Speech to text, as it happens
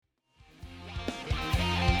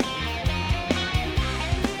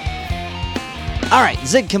All right,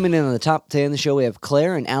 Zig coming in on the top 10 of the show. We have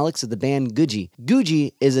Klaire and Alex of the band GUJI.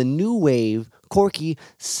 GUJI is a new wave, quirky,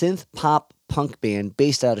 synth-pop punk band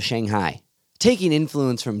based out of Shanghai. Taking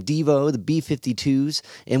influence from Devo, the B-52s,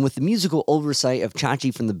 and with the musical oversight of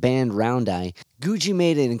Chachy from the band Round Eye, GUJI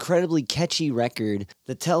made an incredibly catchy record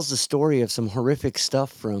that tells the story of some horrific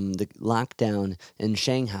stuff from the lockdown in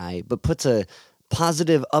Shanghai, but puts a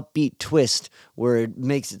positive, upbeat twist where it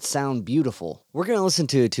makes it sound beautiful. We're going to listen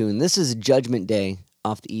to a tune. This is Judgment Day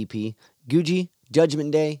off the EP. GUJI,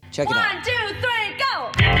 Judgment Day. Check it out. 1, 2, 3,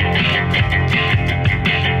 go!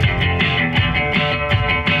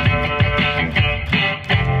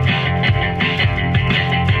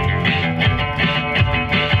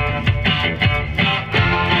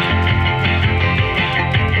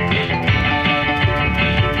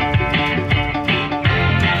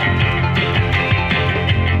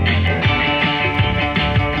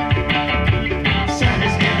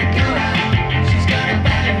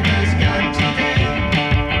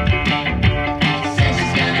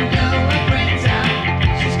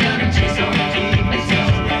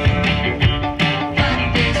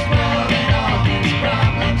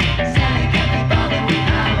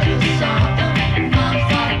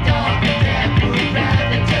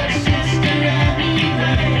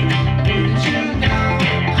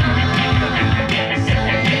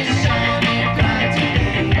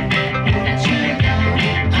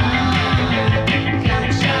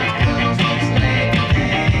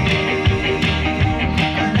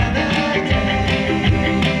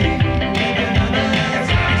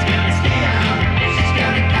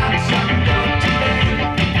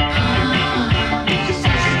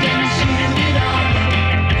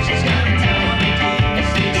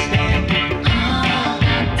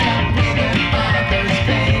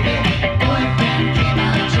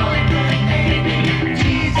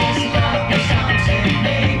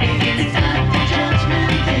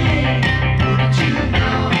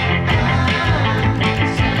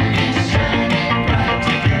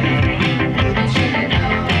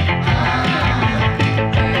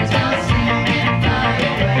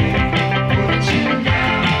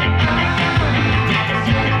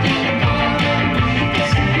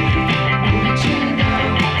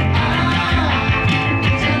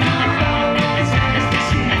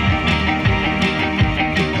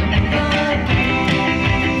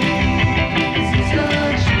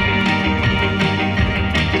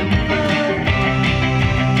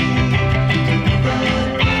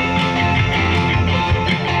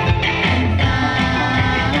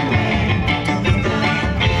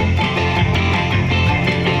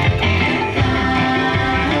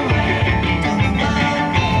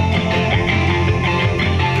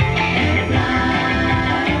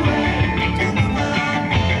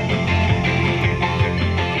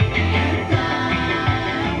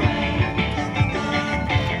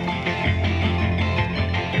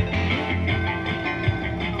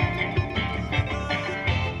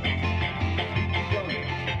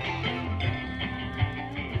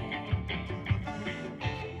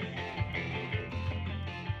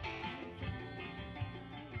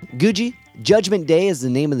 GUJI, Judgment Day is the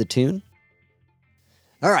name of the tune.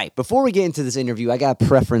 All right, before we get into this interview, I got to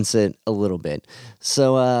preference it a little bit.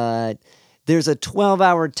 So there's a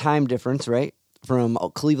 12-hour time difference, right, from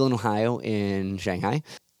Cleveland, Ohio, and Shanghai.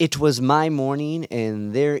 It was my morning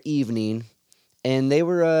and their evening, and they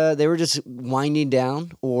were just winding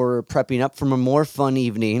down or prepping up from a more fun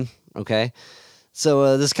evening, okay?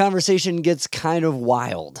 So this conversation gets kind of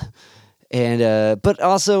wild. And but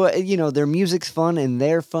also, their music's fun and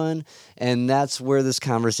they're fun, and that's where this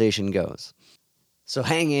conversation goes. So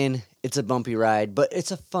hang in, it's a bumpy ride, but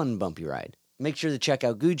it's a fun bumpy ride. Make sure to check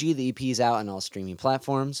out GUJI. The EP is out on all streaming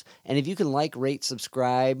platforms. And if you can like, rate,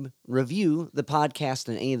 subscribe, review the podcast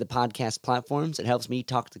on any of the podcast platforms, it helps me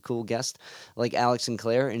talk to cool guests like Alex and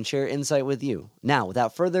Klaire and share insight with you. Now,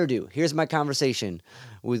 without further ado, here's my conversation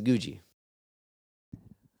with GUJI.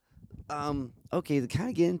 Okay, to kind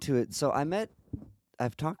of get into it. So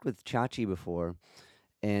I've talked with Chachy before,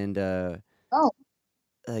 and you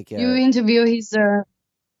interview his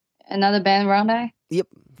another band, Round Eye? Yep,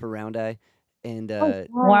 for Round Eye, and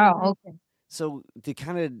wow, okay. So to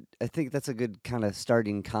kind of, I think that's a good kind of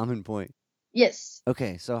starting common point. Yes.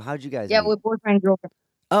 Okay, so how'd you guys? Yeah, meet? we're boyfriend and girlfriend.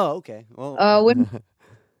 Oh, okay. Well, we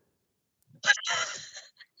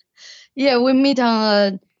meet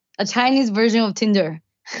on a Chinese version of Tinder.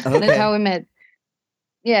 Okay. That's how we met.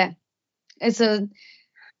 Yeah, it's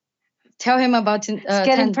tell him about it's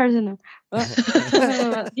getting personal.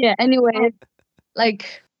 Yeah. Anyway,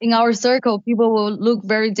 like in our circle, people will look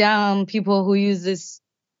very down on people who use this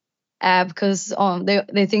app because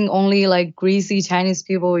they think only like greasy Chinese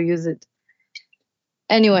people will use it.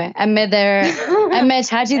 Anyway, I met there. I met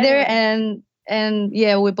Chachy there, and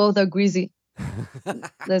yeah, we both are greasy.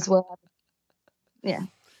 That's what happened. Yeah.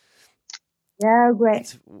 Yeah,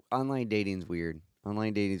 great. Online dating's weird.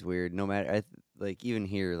 Online dating's weird. No matter, like even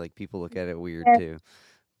here, like people look at it weird Yeah. too.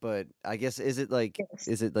 But I guess is it like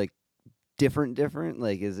Yes. different?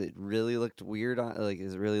 Like, is it really looked weird on? Like,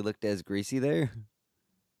 is it really looked as greasy there?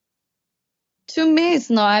 To me, it's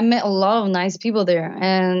not. I met a lot of nice people there,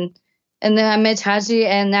 and then I met Chachy,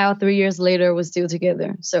 and now 3 years later, we're still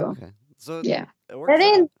together. So Okay, so yeah, it works But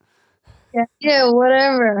out. yeah,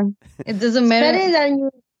 whatever. It doesn't matter. better than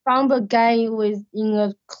you found a guy with in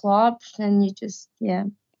a club and you just Yeah,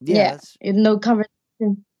 Yeah. no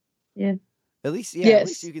conversation. at least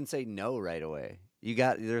Yes. you can say no right away.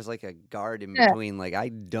 There's like a guard in Yeah. between. Like, I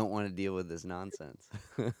don't want to deal with this nonsense.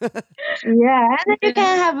 Yeah, and then you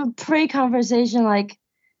can have a pre-conversation, like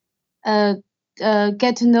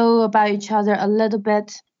get to know about each other a little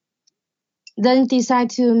bit, then decide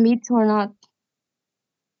to meet or not.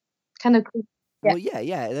 Kind of cool. Well,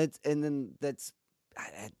 yeah. That's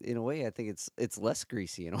in a way. I think it's less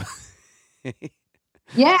greasy in a way.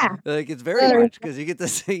 Yeah. Like, it's very much because you get to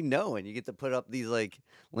say no and you get to put up these like,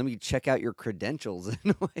 let me check out your credentials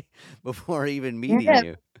in a way before even meeting Yeah.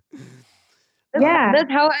 you. Yeah.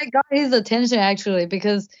 That's how I got his attention actually,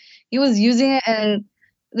 because he was using it, and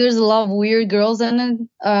there's a lot of weird girls in it,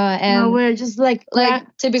 and No, we're just like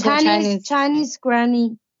typical Chinese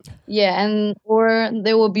granny. Yeah, or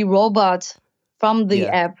there will be robots from the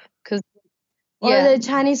Yeah. app, because Or the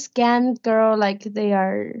Chinese scam girl, like they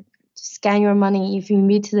are scan your money. If you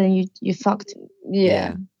meet them, you fucked.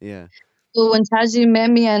 yeah. Yeah. So when Taji met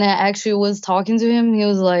me and I actually was talking to him, he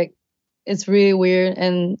was like, "It's really weird,"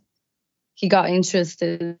 and he got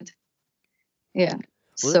interested. Yeah.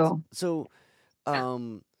 Well, So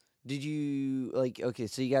did you okay,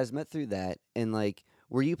 so you guys met through that, and like,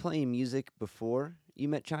 were you playing music before you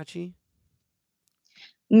met Chachy?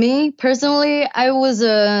 me personally, I was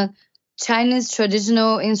a Chinese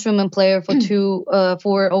traditional instrument player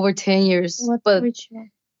for over 10 years. Which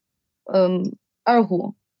one?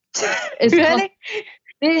 Erhu. It's Really?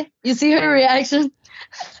 You see her reaction?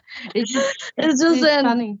 It's just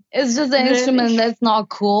funny. It's just an Really? instrument that's not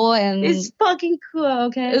cool, and It's fucking cool.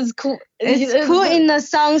 Okay. it's cool. It's cool in a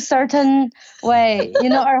some certain way, you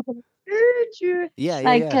know. Yeah.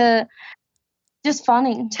 Like just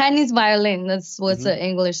funny. Chinese violin. That's what's Mhm. the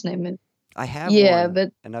English name is. I have Yeah, one,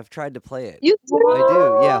 but and I've tried to play it. you I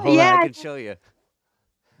do. Yeah, hold on, Yeah. I can show you.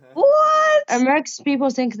 what? American people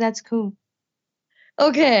think that's cool.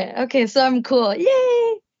 Okay, so I'm cool.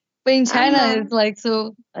 Yay! But in China, not. it's like,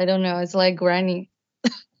 so I don't know. It's like granny.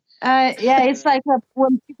 Yeah, it's like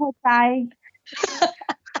when people die.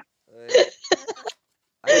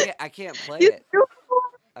 I can't play You it.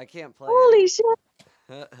 I can't play Holy shit!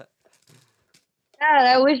 it. God,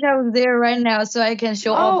 I wish I was there right now so I can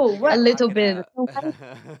show off a little bit.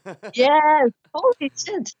 Yes. Holy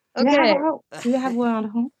shit. Okay. Do you have one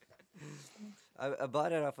at home? I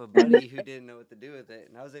bought it off a buddy who didn't know what to do with it,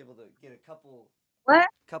 and I was able to get What?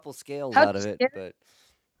 couple scales How'd out of you it, get but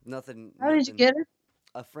nothing. How did you get it?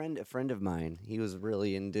 A friend of mine, he was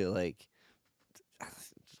really into like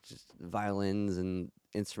just violins and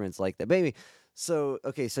instruments like that, baby. So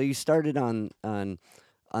okay, so you started on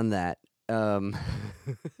that, and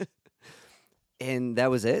that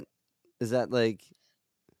was it. Is that like?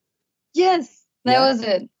 Yes, that Yeah? was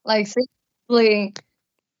it. Like seriously.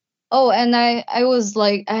 Oh, and I was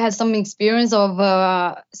like, I had some experience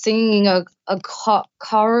of singing a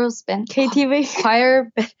chorus band, KTV. choir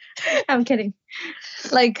band, I'm kidding.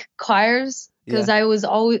 like choirs, because I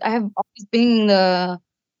have always been in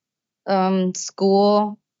the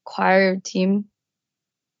school choir team.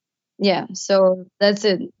 Yeah, so that's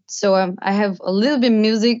it. So I have a little bit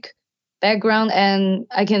music background, and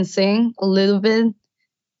I can sing a little bit.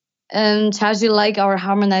 And Chachi like our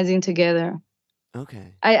harmonizing together.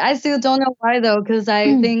 Okay. I still don't know why though, because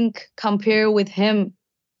I think compared with him,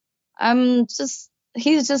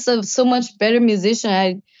 he's just a so much better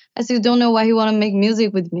musician. I still don't know why he want to make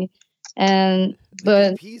music with me,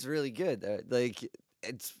 but he's really good. Like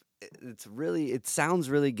it sounds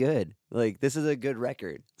really good. Like, this is a good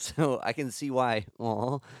record, so I can see why.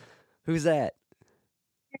 Aw, who's that?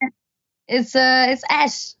 it's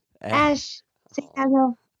Ash. Ash, say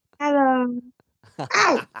hello. Hello.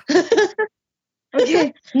 Ow!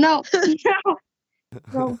 Okay. No.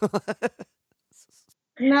 No.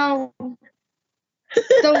 No.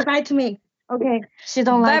 Don't bite me. Okay. She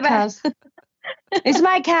don't like Bye-bye. us. It's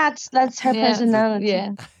my cat. That's her Yeah, personality.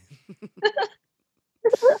 Yeah.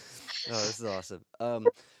 Oh, this is awesome.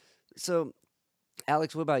 So,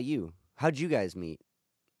 Alex, what about you? How'd you guys meet?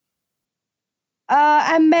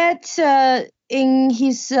 I met in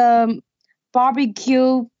his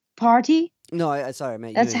barbecue party. No, sorry, I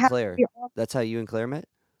meant That's you and how Claire. we all, That's how you and Claire met?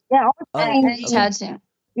 yeah, also Oh, And okay. Chachy.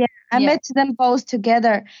 yeah, I Yeah. met them both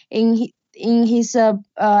together in his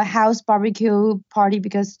house barbecue party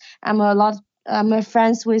because I'm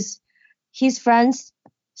friends with his friends.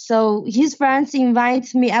 So his friends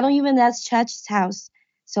invite me. I don't even know that's Chach's house.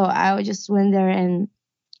 So I just went there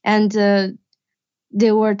and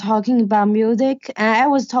they were talking about music and I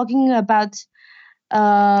was talking about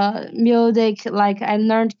music, like I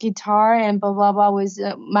learned guitar and blah blah blah with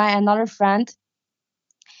my another friend,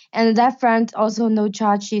 and that friend also know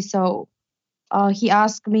Chachi, so he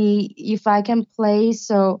asked me if I can play,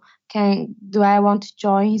 so do I want to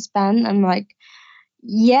join his band? I'm like,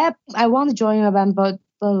 yep, I want to join a band, but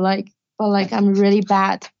I'm really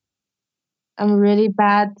bad. I'm really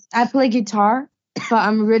bad. I play guitar, but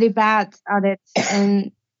I'm really bad at it.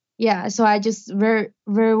 And yeah, so I just very,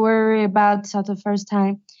 very worry about at the first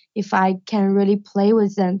time if I can really play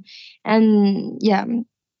with them. And yeah,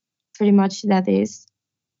 pretty much that is.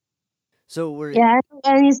 So we're Yeah,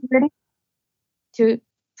 and it's ready to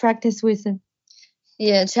practice with them.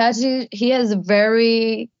 Yeah, Chachy, he has a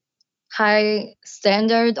very high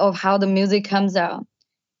standard of how the music comes out.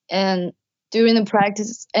 And during the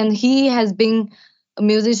practice, and he has been a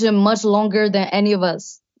musician much longer than any of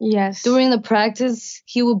us. Yes. During the practice,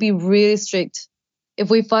 he will be really strict. If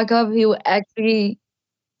we fuck up, he will actually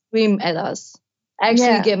scream at us, actually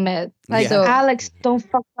Yeah. get mad. Like Yeah. Alex, don't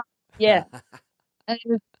fuck up. Yeah. And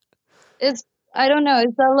it's I don't know,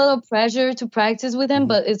 it's a little pressure to practice with him, Mhm.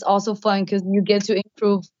 but it's also fun because you get to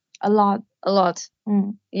improve A lot. a lot.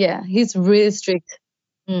 Mm. Yeah, he's really strict.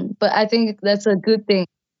 But I think that's a good thing.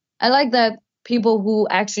 I like that people who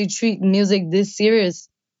actually treat music this serious,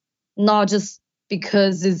 not just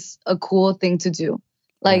because it's a cool thing to do.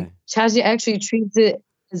 Like Right. Chachi actually treats it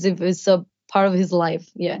as if it's a part of his life.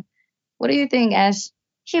 Yeah. What do you think, Ash?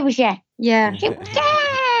 是不是？ Yeah.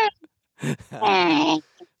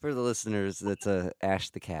 For the listeners, that's Ash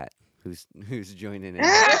the cat who's joining in.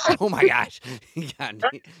 Oh my gosh, he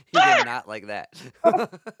did not like that.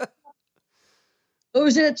 Oh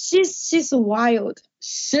shit, she's wild.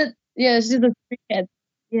 Shit. Yeah, she's a freak cat.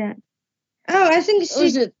 Yeah. Oh, I think Oh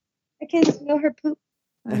shit. I can smell her poop.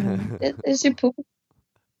 Is she poop?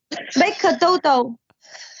 Make a dodo.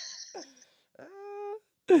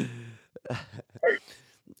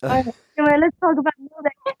 Anyway, let's talk about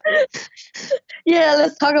music. Yeah,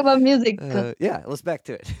 let's talk about music. Yeah, let's back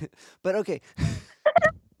to it. But okay.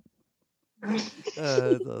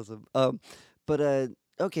 That's awesome. But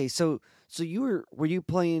okay, so were you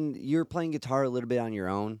playing guitar a little bit on your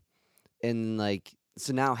own, and like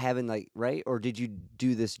so now having like right, or did you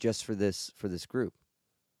do this just for this group?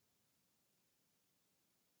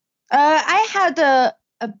 I had a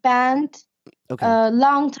band Okay. a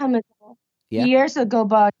long time ago, Yeah. years ago,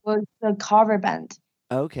 but it was a cover band.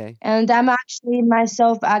 Okay. And I'm actually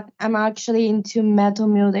into metal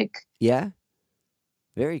music. Yeah.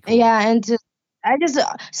 Very cool. Yeah, and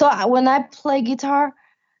when I play guitar,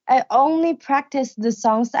 I only practice the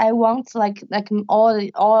songs I want, like all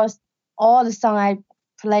the song I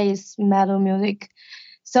play is metal music.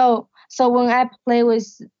 So when I play with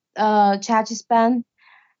Chachy's band,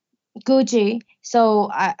 Guji, so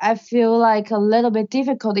I feel like a little bit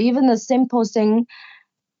difficult. Even the simple thing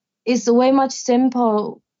is way much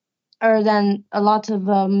simpler than a lot of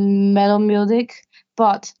metal music,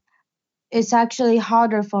 but it's actually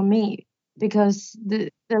harder for me because the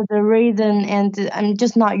rhythm and I'm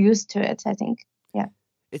just not used to it, I think. Yeah.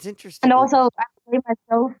 It's interesting. And also I play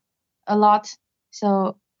myself a lot,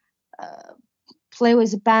 so play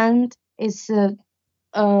with a band is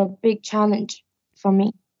a big challenge for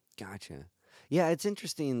me. Gotcha. Yeah, it's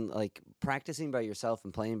interesting. Like practicing by yourself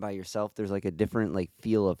and playing by yourself, there's like a different like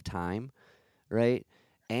feel of time, right?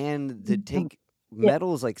 And to take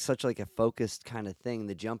metal is like such like a focused kind of thing.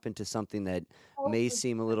 To jump into something that may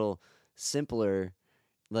seem a little simpler,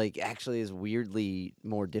 like actually is weirdly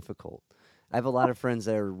more difficult. I have a lot of friends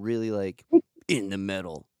that are really like in the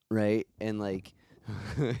metal, right? And like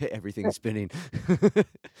everything's spinning.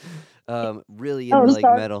 Really into like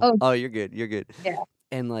sorry. metal. Oh, you're good. You're good. Yeah.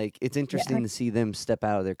 And like it's interesting to see them step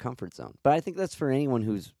out of their comfort zone. But I think that's for anyone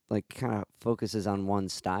who's like kind of focuses on one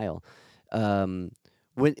style.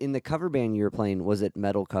 When in the cover band you were playing, was it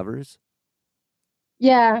metal covers?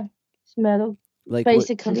 Yeah, it's metal Like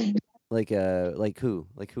basically. like who?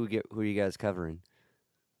 Like who are you guys covering?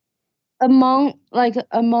 Among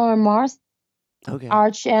Mars, Okay.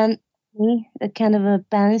 Arch and me, that kind of a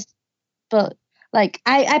band. But like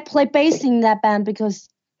I play bass in that band because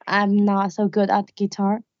I'm not so good at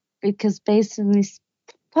guitar. because bass is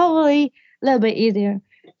probably a little bit easier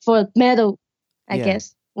for metal, I Yeah.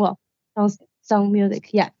 guess. Well, song music,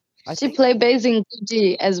 yeah. I She think. play bass in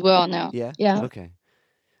Guji as well now. Yeah. Yeah. Okay.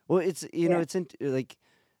 Well, it's you know Yeah. it's like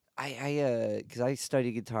because I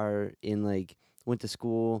studied guitar in like went to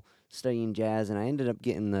school studying jazz, and I ended up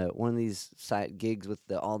getting one of these side gigs with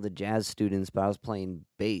all the jazz students, but I was playing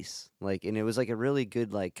bass, like, and it was like a really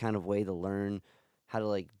good like kind of way to learn how to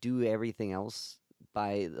like do everything else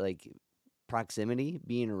by like proximity,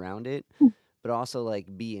 being around it, but also like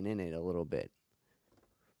being in it a little bit.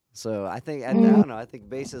 So I think I don't know. I think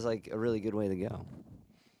bass is like a really good way to go.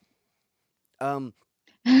 Um,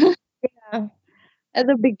 Yeah. At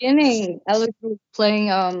the beginning, I was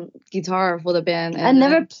playing guitar for the band. I And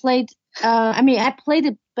never played. I played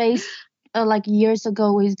the bass like years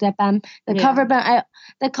ago with that band. The Yeah. cover band.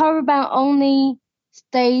 The cover band only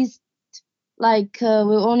stays like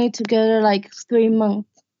we're only together like 3 months.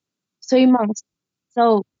 3 months.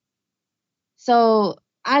 So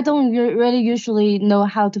I don't really usually know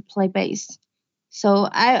how to play bass. So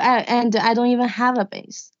I don't even have a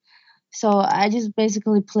bass. So I just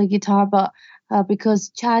basically play guitar, but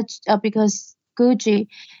because Guji,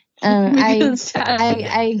 Because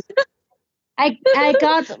I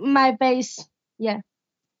got my bass. Yeah.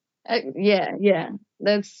 yeah.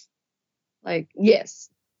 That's like, yes.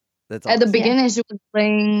 that's At the awesome. beginning, she was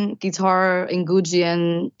playing guitar in Guji,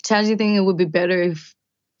 and Chachy think it would be better if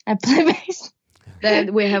I play bass.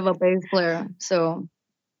 that we have a bass player. So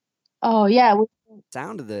Oh yeah.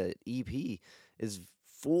 Sound of the EP is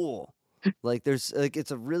full. Like there's like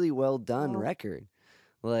it's a really well done record.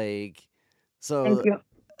 Like so thank you.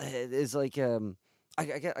 it's like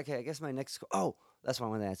I guess my next that's what I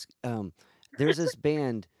want to ask. There's this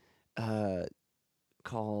band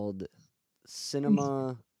called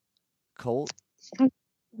Cinema Cult.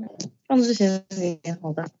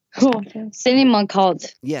 Cinema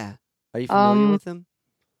Cult. Yeah. Are you familiar with them?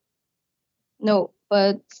 No,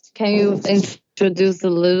 but can you introduce a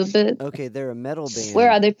little bit? Okay, they're a metal band.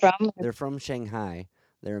 Where are they from? They're from Shanghai.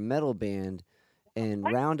 They're a metal band, and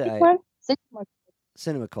Round Eye Cinema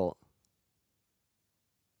Cinema Cult.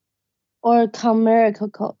 or Chimerical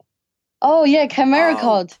Cult. Oh yeah, Chimera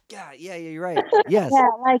Cult. Yeah, you're right. Yes. Yeah,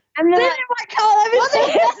 like I'm not. What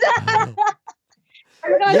is that?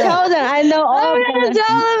 I'm gonna Yeah. tell them. I know all of them.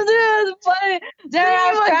 Tell them, dude. Funny. They're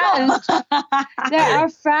our friends. They're our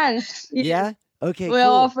friends. Yeah. Okay. We're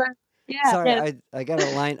cool. all friends. Yeah. Sorry, yeah. I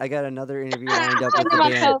got another interview lined up with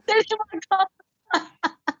the band.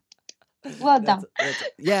 Well done.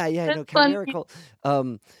 Yeah, no, That's funny. Chimera Cult.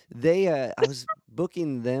 They I was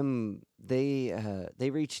booking them. They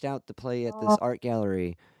reached out to play at this art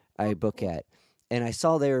gallery I book at, and I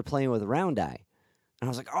saw they were playing with Round Eye, and I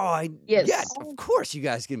was like, Yes. yeah, of course you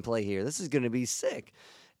guys can play here. This is gonna be sick.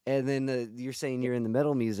 And then you're saying you're in the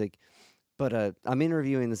metal music, but I'm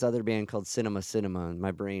interviewing this other band called Cinema, and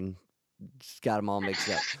my brain just got them all mixed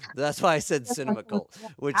up. That's why I said Cinema Cult.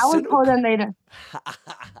 Which I will Cinema call them later.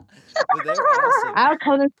 But they're awesome. I'll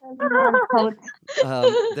call them Cinema Cult.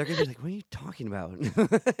 They're gonna be like, "What are you talking about?"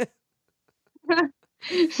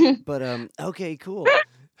 But okay, cool.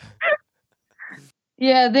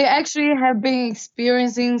 Yeah, they actually have been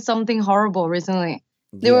experiencing something horrible recently.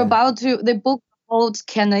 They were Yeah. about to they booked a whole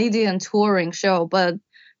Canadian touring show, but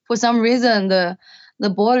for some reason the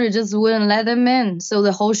border just wouldn't let them in. So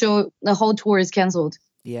the whole tour is canceled.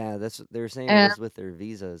 Yeah, that's what they were saying. And- It was with their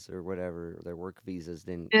visas or whatever. Their work visas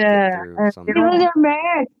didn't Yeah, get through. and Something. Even the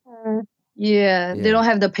Americans. Yeah, Yeah. they don't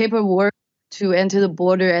have the paperwork to enter the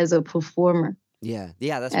border as a performer. Yeah,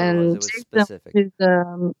 that's what it And was. It was Jason specific. is,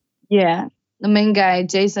 the main guy,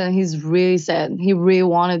 Jason, he's really sad. He really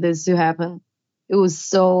wanted this to happen. It was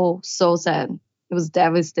so sad. It was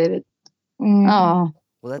devastated. Oh,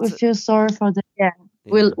 Well, We that's feel sorry for them. yeah.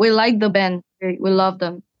 yeah. We like the band. We love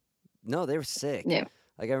them. No, they were sick. Yeah.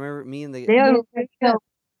 Like I remember me and They the are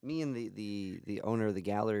owner of the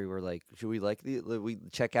gallery were like, "Should we we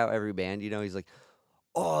check out every band?" He's like,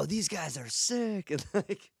 "Oh, these guys are sick," and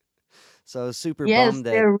like, so I was super yes, bummed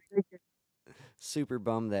they're really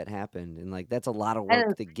good. that happened, and like that's a lot of And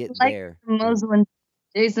work to get like there. the most when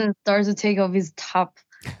Jason starts to take off his top.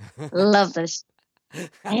 Love this.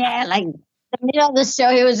 Yeah, like the middle of the show,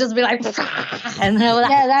 he would just be like, and then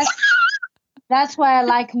like, Yeah, that's why I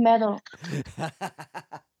like metal.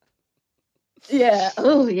 yeah,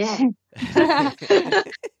 oh yeah.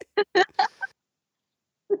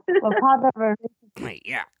 Well, part of it.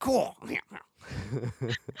 Yeah, cool.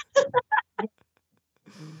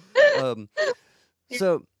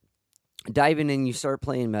 So diving in, you start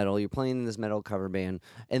playing metal. You're playing in this metal cover band,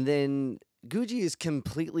 and then Guji is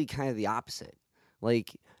completely kind of the opposite.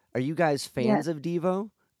 Like Are you guys fans of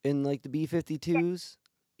Devo in like the B-52s?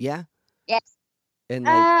 Yeah? Yes. And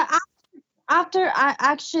like After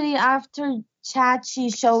Chachy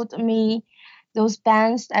showed me those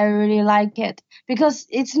bands, I really like it because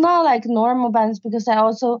it's not like normal bands. Because I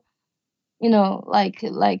also, like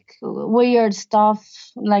weird stuff,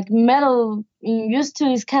 like metal used to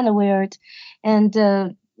is kind of weird, and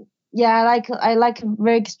I like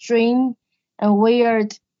very extreme and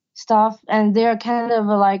weird stuff, and they're kind of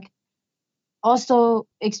like also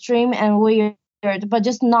extreme and weird, but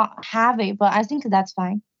just not heavy. But I think that's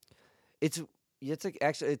fine. it's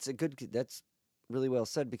actually it's a good that's really well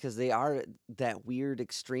said because they are that weird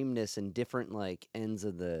extremeness in different like ends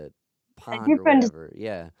of the pond or Different. whatever.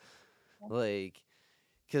 Yeah. Like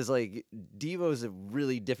cuz like Devo's a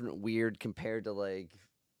really different weird compared to like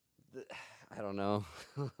I don't know,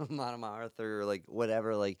 Mono Arthur or like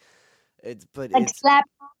whatever like but Like it's slap.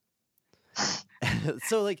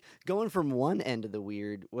 so like going from one end of the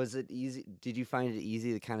weird, was it easy? Did you find it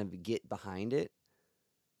easy to kind of get behind it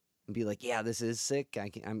and be like, yeah, this is sick.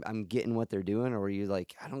 I'm getting what they're doing, or were you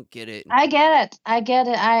like, I don't get it? I get it.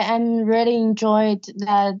 I'm really enjoyed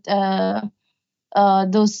that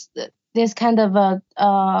this kind of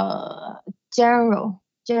genre.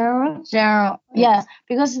 Yeah,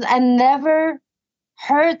 because I never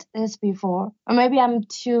heard this before, or maybe I'm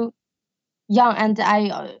too young and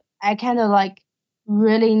I kind of like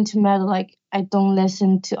really into metal. Like I don't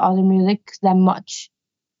listen to other music that much,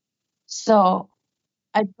 so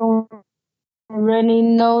I don't really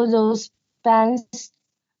know those bands.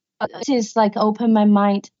 But this is like open my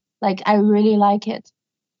mind. Like I really like it.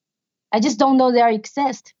 I just don't know they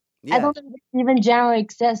exist. Yeah, I don't know if even genre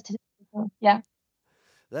exists. So, yeah.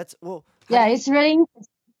 that's well. Yeah, it's really interesting.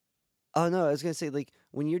 Oh no, I was gonna say like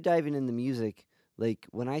when you're diving into music, like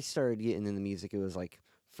when I started getting into music, it was like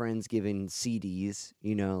friends giving CDs,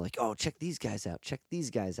 like oh check these guys out,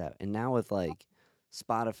 and now with like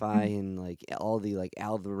Spotify and like all the like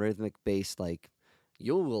algorithmic based like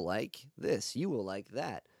you will like this, you will like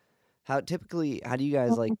that. How do you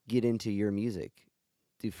guys like get into your music?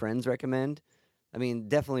 Do friends recommend? I mean,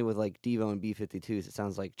 definitely with like Devo and B-52s, it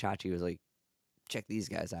sounds like Chachy was like, check these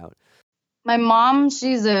guys out. My mom,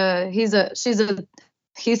 she's a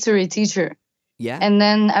history teacher. Yeah. And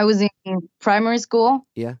then I was in primary school.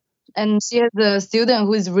 Yeah. And she has a student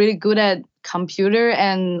who is really good at computer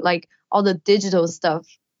and like all the digital stuff.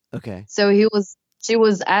 Okay. So she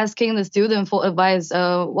was asking the student for advice.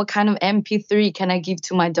 What kind of MP3 can I give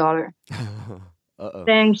to my daughter? Uh-oh.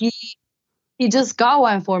 Then he just got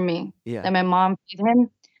one for me. Yeah. That my mom paid him.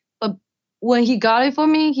 But when he got it for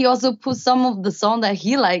me, he also put some of the song that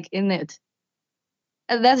he liked in it.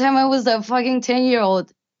 At that time, I was a fucking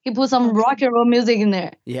 10-year-old. He put some rock and roll music in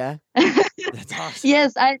there. Yeah. That's awesome.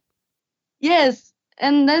 Yes.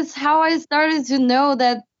 And that's how I started to know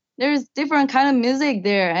that there's different kind of music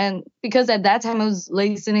there. And because at that time I was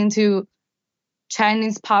listening to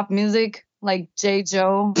Chinese pop music, like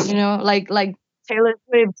Guizhou, like Taylor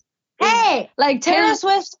Swift. Hey, Like Taylor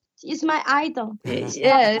Swift is my idol.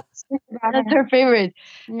 Yeah, that's her favorite.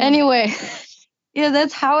 Yeah. Anyway, yeah,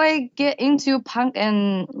 that's how I get into punk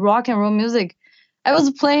and rock and roll music. I was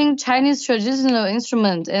playing Chinese traditional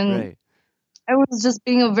instrument, and Right. I was just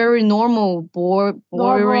being a very normal,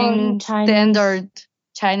 boring, standard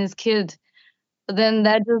Chinese kid. But then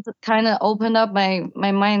that just kind of opened up my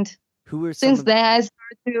mind. Since then, I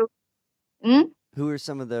started to. Who are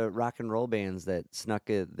some of the rock and roll bands that snuck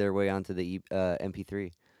their way onto the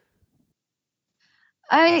MP3?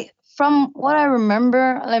 From what I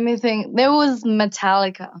remember, let me think. There was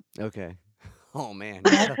Metallica. Okay. Oh man.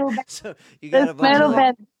 Metal So you got a bunch of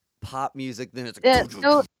like, pop music, then it's like Yeah,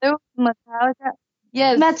 so there was Metallica.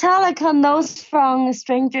 Yes. Metallica knows from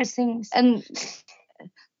Stranger Things. And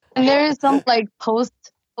there is some like post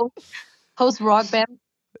rock band.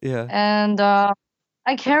 Yeah. And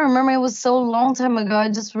I can't remember, it was so long time ago. I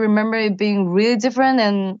just remember it being really different,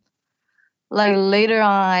 and like later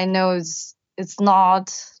on I know it's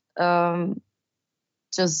not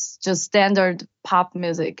just standard pop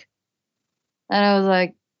music. And I was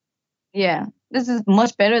like, yeah, this is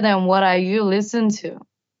much better than what I usually listen to.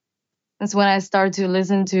 That's when I started to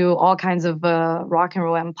listen to all kinds of rock and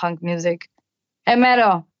roll and punk music and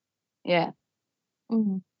metal. Yeah.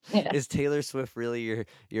 Mm-hmm. Yeah. Is Taylor Swift really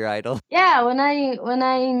your idol? Yeah, when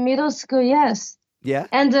I in middle school, yes. Yeah.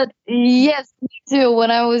 And yes, me too. When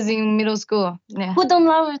I was in middle school. Yeah. Who don't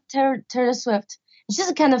love Taylor Swift?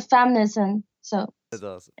 She's kind of feminist, and so. That's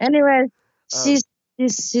awesome. Anyway, she's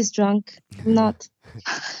drunk. I'm not.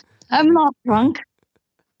 I'm not drunk.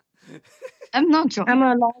 I'm not drunk. I'm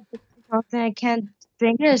allowed to talk. I can't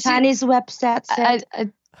drink Chinese websites.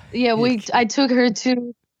 Yeah, I took her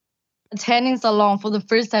to a tanning salon for the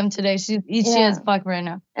first time today. She's itchy as fuck right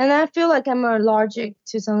now. And I feel like I'm allergic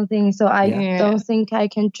to something, so I don't think I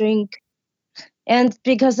can drink. And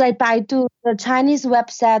because I Baidu, the Chinese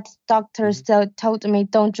website doctors told me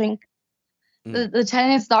don't drink. The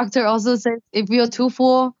Chinese doctor also says if you're too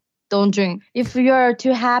full, don't drink. If you're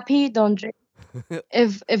too happy, don't drink.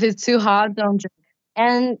 If it's too hot, don't drink.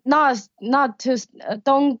 And not to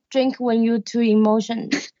don't drink when you're too emotional.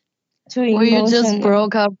 When you just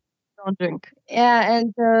broke up, don't drink. Yeah,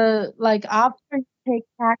 and like after you take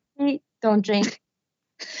taxi, don't drink.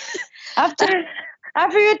 after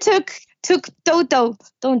you took Dodo,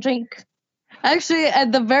 don't drink. Actually,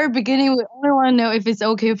 at the very beginning, we only want to know if it's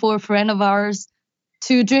okay for a friend of ours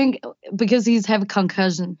to drink because he's have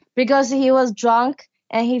concussion. Because he was drunk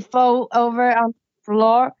and he fell over on the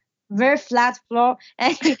floor, very flat floor,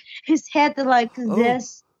 and his head like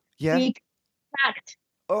this. He cracked.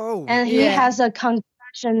 Oh. And he has a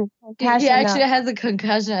concussion. He actually has a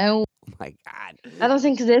concussion. And oh my God. I don't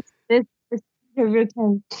think this interview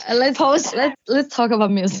can. Let's talk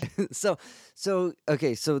about music. So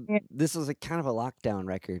this is kind of a lockdown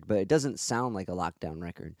record, but it doesn't sound like a lockdown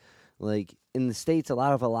record. Like in the States, a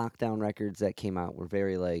lot of the lockdown records that came out were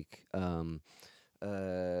very like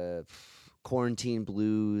quarantine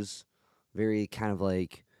blues, very kind of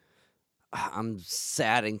like I'm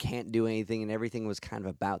sad and can't do anything, and everything was kind of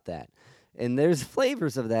about that. And there's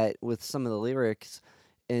flavors of that with some of the lyrics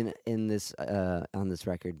in this on this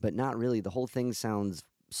record, but not really. The whole thing sounds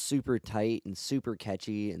super tight and super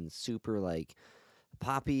catchy and super like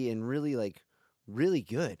poppy and really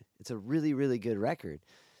good. It's a really, really good record.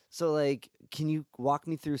 So like, can you walk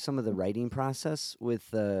me through some of the writing process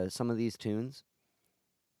with some of these tunes?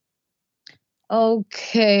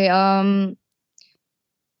 Okay.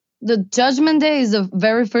 The Judgment Day is the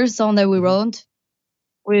very first song that we wrote.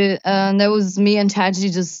 That was me and Chachy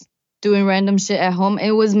just doing random shit at home.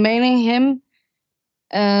 It was mainly him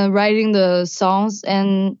writing the songs,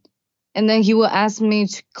 and then he will ask me,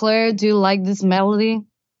 Claire, do you like this melody?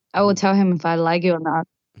 I will tell him if I like it or not.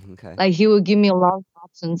 Okay. Like he will give me a lot of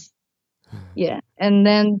options. Yeah, and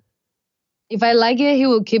then if I like it, he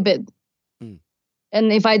will keep it.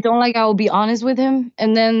 And if I don't like it, I will be honest with him.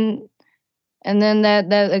 And then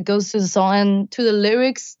that goes to the song and to the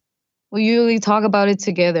lyrics. We usually talk about it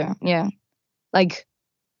together. Yeah, like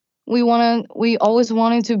we always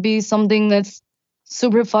want it to be something that's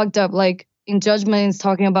super fucked up. Like in Judgment, it's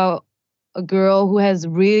talking about a girl who has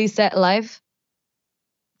really sad life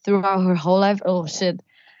throughout her whole life. Oh shit,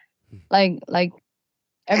 like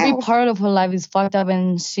every part of her life is fucked up,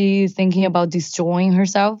 and she's thinking about destroying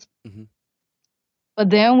herself. But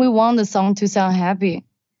then we want the song to sound happy,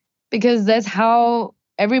 because that's how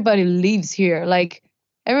everybody lives here. Like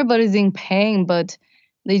everybody's in pain, but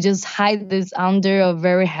they just hide this under a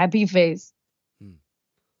very happy face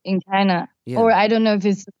in China. Yeah. Or I don't know if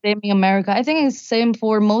it's the same in America. I think it's the same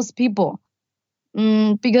for most people.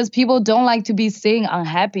 Because people don't like to be seen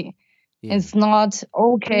unhappy. Yeah. It's not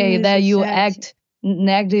okay that you act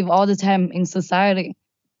negative all the time in society.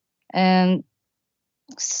 And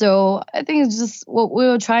so I think it's just what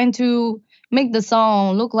we're trying to make the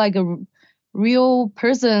song look like a real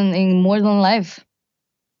person in modern life.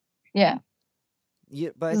 Yeah. Yeah,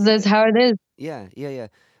 but that's how it is. Yeah.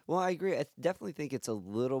 Well, I agree. I definitely think it's a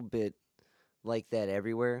little bit like that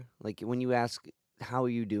everywhere. Like when you ask, how are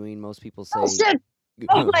you doing? Most people say, oh shit!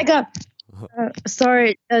 Oh my god!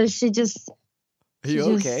 Sorry, she just. Are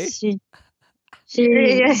you okay?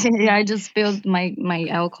 Yeah, I just spilled my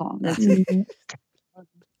alcohol. That's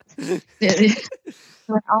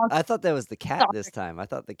I thought that was the cat this time. I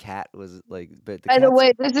thought the cat was like. But by the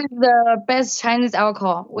way, this is the best Chinese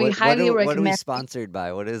alcohol. We highly recommend. What are we sponsored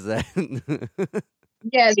by? What is that?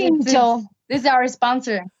 Yeah, this is our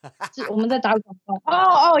sponsor. 我们在打广告.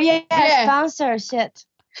 Oh yeah, sponsor shit.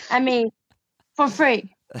 I mean, for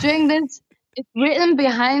free. Drink this. It's written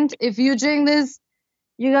behind. If you drink this,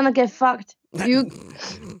 you're gonna get fucked. It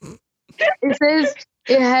says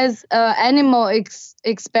it has animal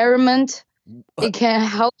experiment. It can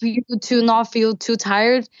help you to not feel too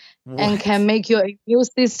tired and can make your immune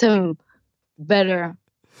system better.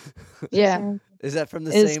 Yeah. Is that from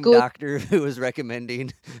the same doctor who was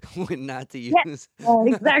recommending when not to use? Yes. Oh,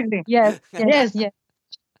 exactly. Yes.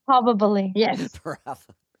 Probably. Yes.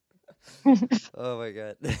 Oh my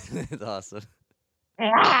god, that's awesome.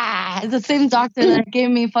 It's the same doctor that gave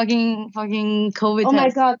me fucking COVID. Oh my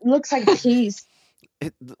god, looks like peas.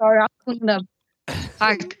 Sorry, I'll clean up.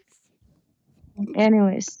 Fuck.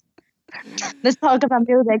 Anyways, let's talk about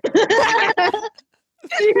music.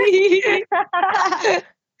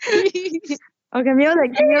 Okay,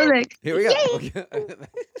 music. Here we go.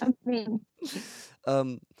 I mean,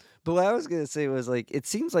 But what I was gonna say was like it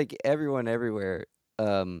seems like everyone everywhere,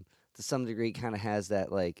 to some degree, kind of has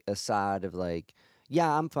that like aside of like, yeah,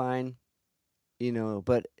 I'm fine,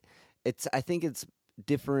 but I think it's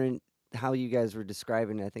different how you guys were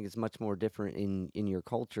describing it. I think it's much more different in your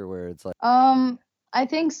culture where it's like, I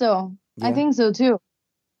think so. I yeah, think so too.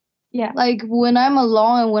 yeah. Like when I'm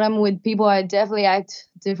alone and when I'm with people, I definitely act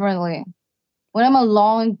differently. When I'm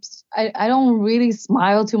alone, I don't really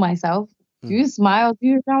smile to myself. Do you smile to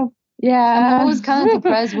yourself? Yeah. I'm always kind of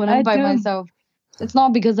depressed when I'm I by do. myself. It's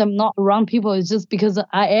not because I'm not around people. It's just because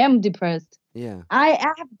I am depressed. yeah. I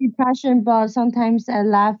have depression, but sometimes I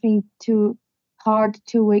laughing too hard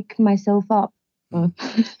to wake myself up.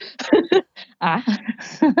 Ah.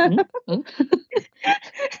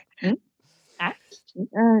 Yeah.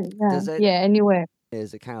 Does that Yeah, anyway.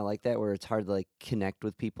 is it kind of like that where it's hard to like connect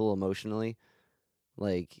with people emotionally,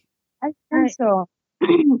 like I think so.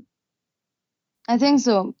 I think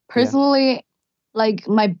so. yeah. Personally, like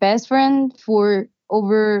my best friend for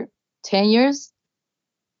over 10 years,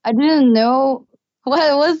 I didn't know.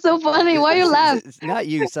 What's so funny? Why you laugh? It's not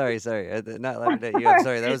you. Sorry. Not laughing at you. I'm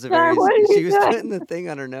sorry. That was a Sorry, very. what are She you was doing? putting the thing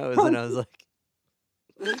on her nose, and I was like,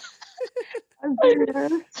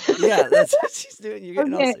 "Yeah, that's what she's doing. You're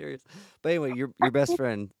getting all Okay. serious." But anyway, your best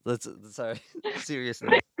friend. Sorry, serious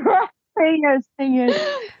now. 10 years.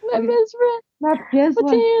 My best friend Not just for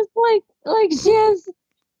 10 one. years, like she has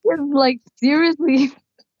like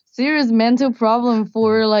serious mental problem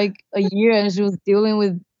for like a year, and she was dealing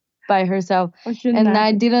with by herself. Or should And not.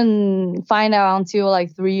 I didn't find out until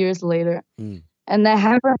like 3 years later. Mm. And that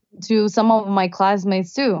happened to some of my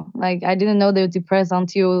classmates too. Like I didn't know they're depressed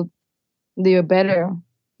until they're better.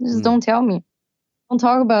 Just don't tell me. Don't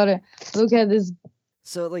talk about it. Look at this.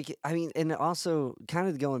 So like, I mean, and also kind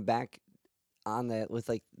of going back on that with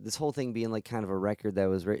like this whole thing being like kind of a record that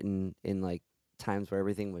was written in like times where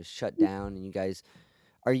everything was shut down, and you guys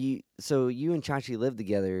so you and Chachy lived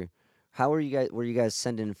together. How were you guys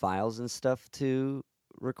sending files and stuff to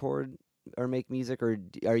record or make music, or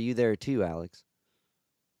are you there too, Alex?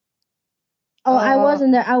 Oh, I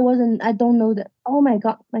wasn't there. I don't know that. Oh my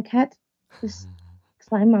god, my cat just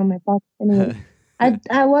climbed on my butt. Anyway,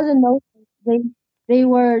 I wasn't know they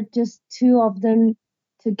were just two of them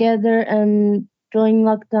together and during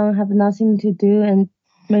lockdown have nothing to do and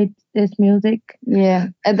made this music. Yeah.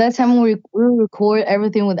 At that time we record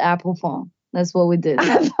everything with Apple phone. That's what we did.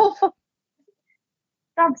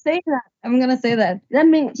 Stop saying that. I'm gonna say that. That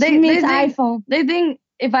means They means think- iPhone. They think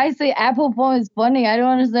if I say Apple phone is funny, I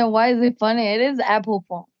don't understand why is it funny. It is Apple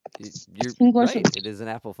phone. You're English. right. It is an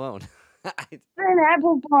Apple phone. It's an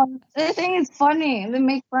Apple phone. They think it's funny. They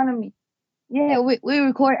make fun of me. Yeah, we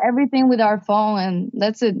record everything with our phone, and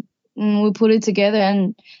that's it. And we put it together,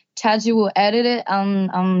 and Chachi will edit it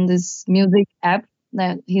on this music app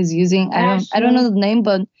that he's using. I don't know the name,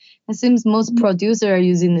 but it seems most producers are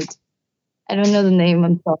using it. I don't know the name.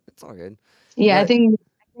 I'm sorry. It's all good. Yeah, I But- think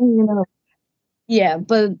you know. Yeah,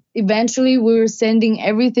 but eventually we were sending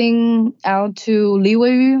everything out to Li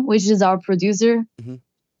Wei Yu, which is our producer. Mhm.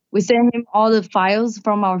 We sent him all the files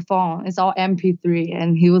from our phone. It's all MP3,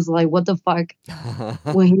 and he was like, "What the fuck?"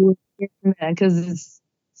 when he was hearing that, because it's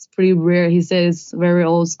pretty rare. He says it's very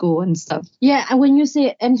old school and stuff. Yeah, and when you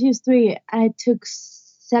say MP3, I took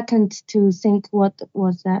second to think what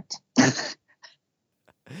was that.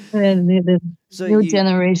 The So new you-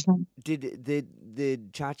 generation.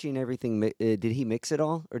 Did Chachi and everything? Did he mix it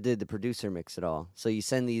all, or did the producer mix it all? So you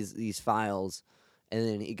send these files, and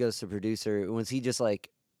then he goes to producer. Was he just like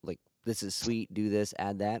this is sweet, do this,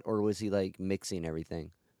 add that, or was he like mixing everything?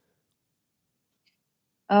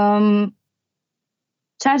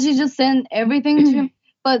 Chachi just sent everything to him.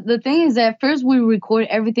 But the thing is that first we record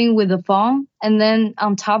everything with the phone, and then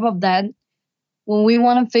on top of that, when we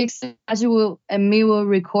want to fix it, Chachi and me will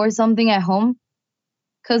record something at home.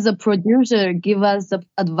 Because the producer give us the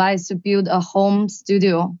advice to build a home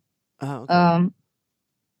studio. Oh, okay.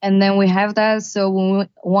 And then we have that. So when we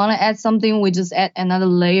want to add something, we just add another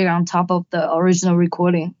layer on top of the original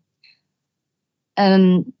recording.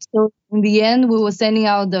 And so in the end, we were sending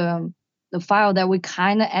out the file that we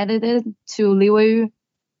kind of edited to Li Wei Yu.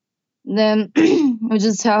 Then we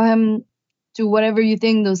just tell him do whatever you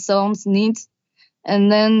think the songs need.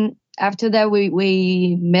 And then after that,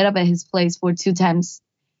 we met up at his place for 2 times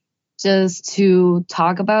just to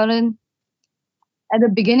talk about it. At the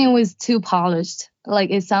beginning, it was too polished. Like,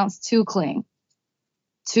 it sounds too clean.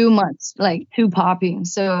 Too much. Like, too poppy.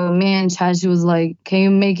 So me and Chachi was like, can you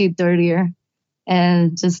make it dirtier?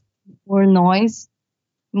 And just more noise.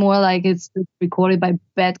 more like it's recorded by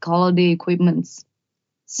bad quality equipments.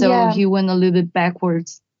 So he went a little bit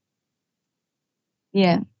backwards.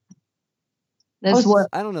 Yeah. That's what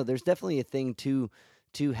I don't know. There's definitely a thing to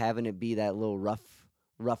having it be that little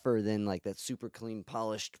rougher than like that super clean,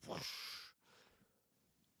 polished.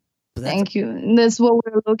 Thank you. That's what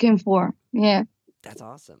we're looking for. Yeah. That's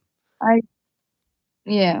awesome.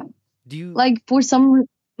 Yeah. Do you like for some?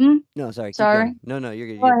 No, sorry. Keep Sorry. going. No, you're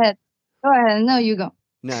good. Go ahead. Go ahead. No, you go.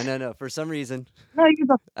 No. For some reason. No, you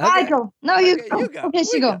go. Okay. I go. No, you Okay, go. you go. Okay,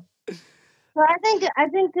 she go. So I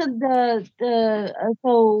think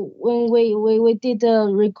so when we did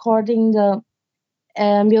the recording the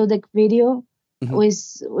music video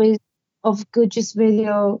with of Guji's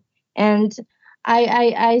video, and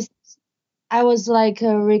I was like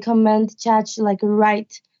recommend Chach like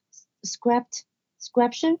write script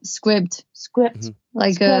like script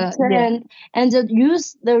and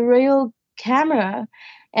use the real camera,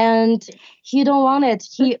 and he don't want it.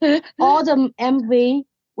 He all the MV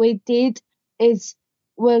we did is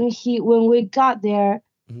when we got there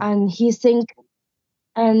and he think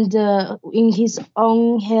and in his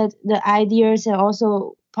own head the ideas and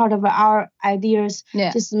also part of our ideas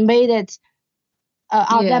just made it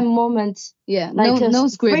at that moment. Yeah, like no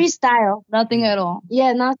script, freestyle, nothing at all.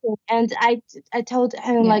 Yeah, nothing. And I told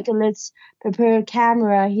him like let's prepare a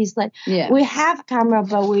camera. He's like, we have camera,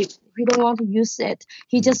 but we don't want to use it.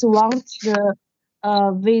 He just wants the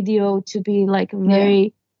video to be like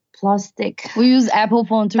very plastic. We use Apple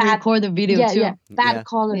phone to record the video too. Yeah, bad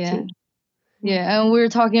quality. Yeah, and we're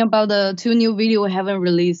talking about the 2 new video we haven't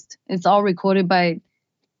released. It's all recorded by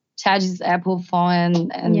Chachy's Apple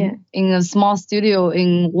phone and in a small studio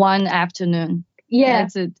in one afternoon. Yeah,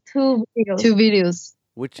 that's it. 2 videos.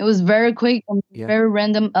 It was very quick and very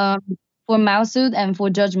random. For Mao Suit and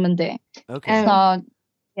for Judgment Day. Okay. And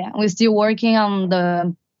we're still working on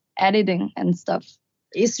the editing and stuff.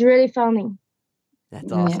 It's really funny.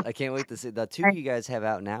 That's awesome. I can't wait to see the 2 you guys have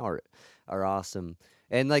out now are awesome.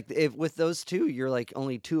 And like if with those 2, you're like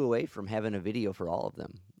only 2 away from having a video for all of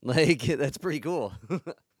them. Like that's pretty cool.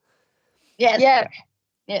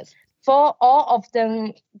 Yes. For all of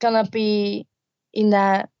them gonna be in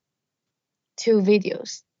the 2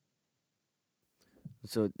 videos.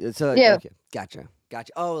 So okay, gotcha.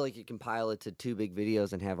 Oh, like you compile it to 2 big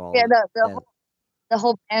videos and have all. Yeah, the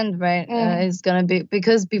whole band, right? Is gonna be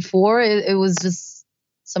because before it was just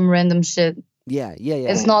some random shit. Yeah.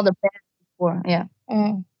 It's not the band before. Yeah.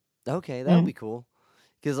 Okay, that would be cool.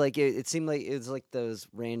 Because like it seemed like it was like those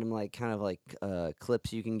random like kind of like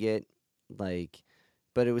clips you can get like,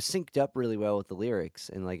 but it was synced up really well with the lyrics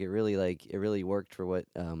and like it really worked for what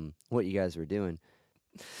you guys were doing.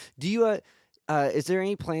 Do you is there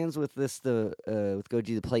any plans with this with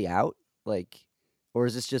GUJI to play out like, or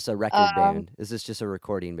is this just a record band? Is this just a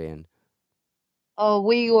recording band? Oh,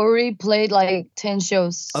 we already played like 10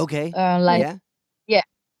 shows. Okay. Yeah.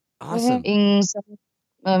 Awesome. In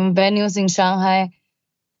some venues in Shanghai,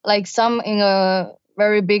 like some in a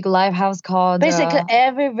very big live house called. Basically,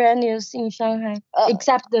 every venues in Shanghai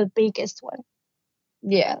except the biggest one.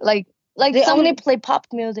 Yeah, like they only play pop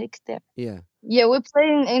music there. Yeah. Yeah, we're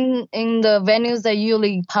playing in the venues that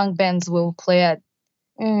usually punk bands will play at.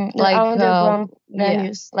 Like underground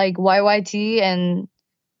venues, like YYT and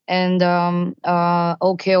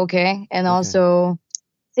okay, and also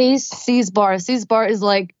C's bar. C's bar is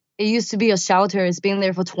like it used to be a shelter. It's been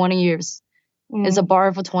there for 20 years. It's a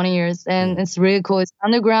bar for 20 years, and it's really cool. It's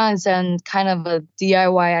underground. It's kind of a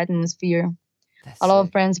DIY atmosphere. A lot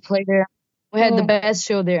of friends play there. We had the best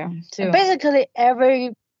show there too. Basically,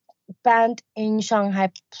 every band in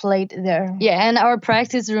Shanghai played there. Yeah, and our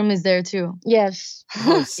practice room is there too. Yes.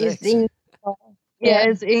 It's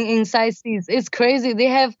it's inside C's. It's crazy. They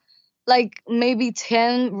have like maybe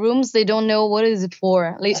 10 rooms. They don't know what is it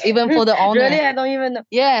for. Like, even for the owner. Really, I don't even know.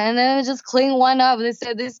 Yeah, and then just clean one up. They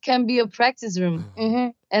said this can be a practice room.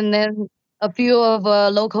 And then a few of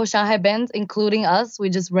local Shanghai bands, including us, we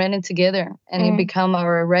just ran it together, and it became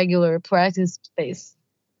our regular practice space.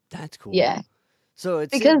 That's cool. Yeah. So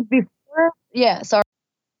it's because before,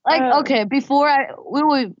 before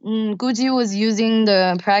Guji was using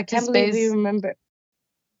the practice space. You remember?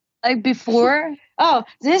 Like before.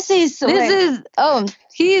 He's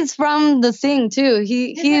from the thing too.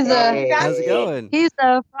 He's how's it going? He's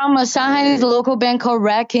from a Shanghai local band called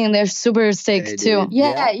Racking. They're super sick too.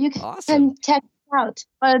 Yeah, you can check it out.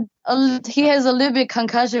 But he has a little bit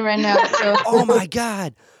concussion right now. So. Oh my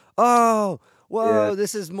god! Oh, whoa!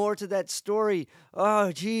 This is more to that story.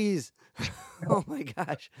 Oh, jeez. Oh my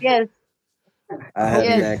gosh. Yes. I had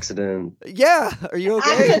an accident. Yeah. Are you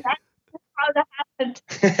okay?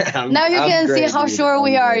 Now you can see great, how dude. short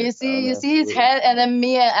we I'm are. great. You see his absolutely. head, and then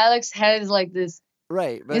me and Alex's head is like this.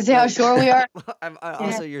 Right. But You see how short we are?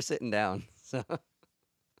 Also, you're sitting down. So.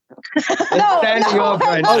 It's standing up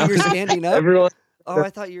right now. Oh, you're standing up? Everyone. Oh, I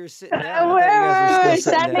thought you were sitting down. I thought you guys were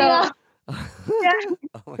still sitting down.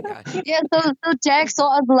 Oh my gosh. Yeah, so Jack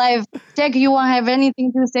saw us live. Jack, you want to have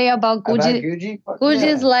anything to say about About Guji? Guji? Fuck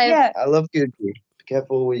Guji's yeah. live. Yeah. I love Guji. Be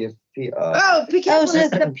careful with your feet. Oh, be careful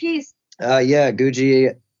with the piece. Yeah,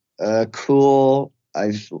 Guji, cool.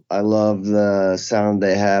 I love the sound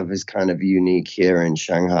they have is kind of unique here in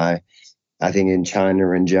Shanghai. I think in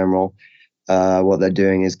China in general, what they're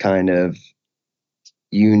doing is kind of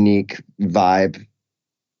unique vibe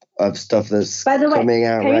of stuff that's By the way, coming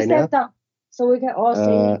out can you right now. step down so we can all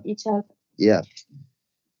see each other? Yeah.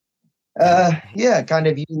 Yeah, kind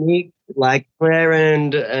of unique. Like Claire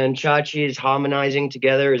and Chachy's harmonizing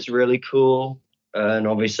together is really cool. And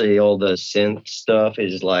obviously all the synth stuff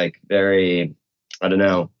is like very, I don't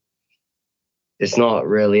know. It's not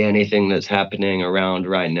really anything that's happening around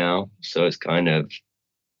right now. So it's kind of,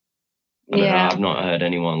 I don't know, I've not heard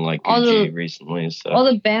anyone like Guji recently. So All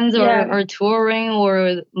the bands are touring,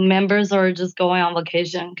 or members are just going on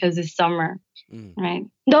vacation because it's summer, right?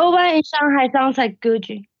 No one in Shanghai sounds like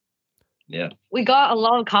Guji. yeah. We got a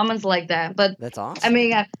lot of comments like that, but That's awesome. I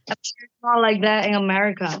mean, I'm sure it's not like that in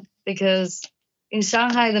America, because in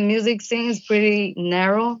Shanghai the music scene is pretty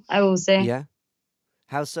narrow, I would say. Yeah.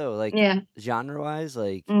 How so? Like genre-wise,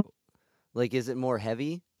 like is it more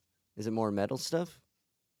heavy? Is it more metal stuff?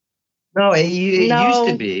 No, it used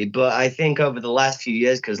to be, but I think over the last few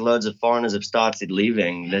years, because loads of foreigners have started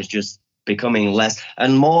leaving, there's just becoming less,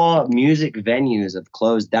 and more music venues have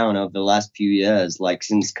closed down over the last few years, like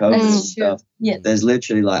since COVID and stuff. Yeah. There's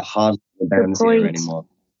literally like hardly any bands here anymore.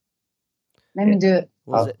 Let me do it.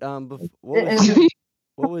 Was it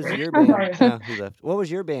what was your band? Oh, he left. What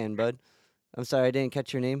was your band, bud? I'm sorry, I didn't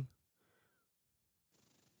catch your name.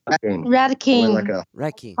 Rat King. Like a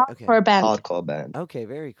Rat King. Okay. hardcore band. Okay,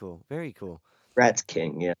 very cool. Very cool. Rat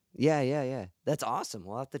King, yeah. Yeah. That's awesome.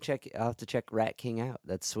 I'll have to check Rat King out.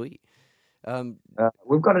 That's sweet.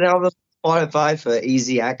 We've got an album on Spotify for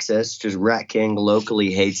easy access, just Rat King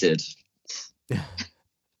locally hated.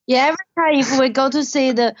 Yeah, every time if we go to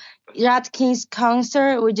see the Rat King's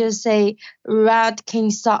concert, we just say Rat King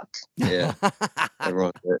suck. Yeah.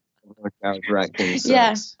 everyone shouts Rat King sucks.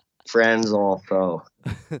 Yeah. Friends or foe.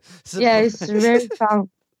 Yeah, it's very fun.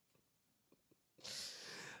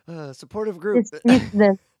 Supportive group. It's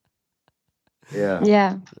this. Yeah.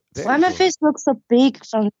 Yeah. Very Why my cool. face looks so big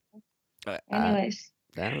from anyways.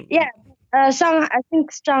 Yeah. Shanghai, I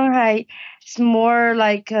think Shanghai is more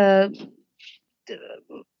like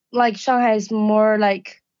Shanghai is more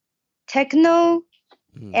like techno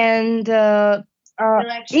and indie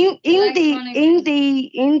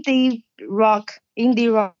rock.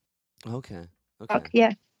 Okay.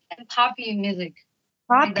 Yeah. And poppy music.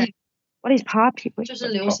 Poppy. What is poppy? 就是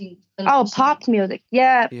流行。 Oh, pop music.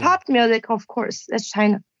 Yeah, Yeah. pop music, of course. That's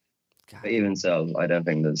China. But even so, I don't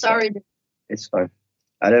think there's. Sorry. It's fine.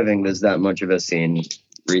 I don't think there's that much of a scene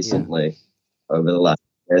recently over the last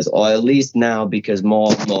years, or at least now, because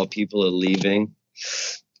more and more people are leaving.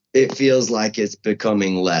 It feels like it's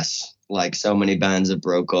becoming less. Like so many bands have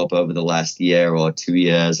broke up over the last year or 2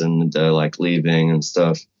 years, and they're like leaving and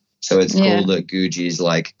stuff. So it's cool that Guji's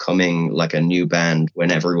like coming like a new band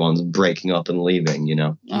when everyone's breaking up and leaving, you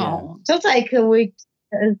know? Oh. Sounds like a weak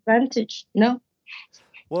advantage, no?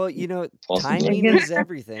 Well, you know, Possibly. timing is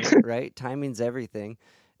everything, right? Timing's everything.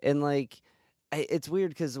 And like it's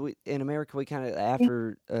weird because in America we kind of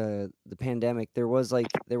after the pandemic there was like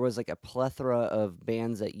a plethora of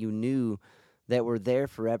bands that you knew that were there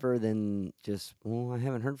forever, then just I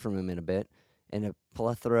haven't heard from them in a bit, and a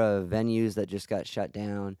plethora of venues that just got shut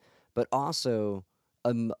down. But also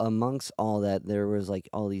amongst all that there was like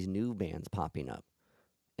all these new bands popping up,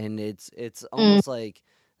 and it's almost like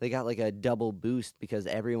they got like a double boost because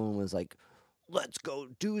everyone was like, let's go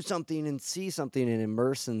do something and see something and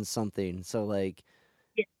immerse in something. So like,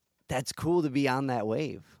 that's cool to be on that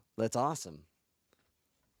wave. That's awesome.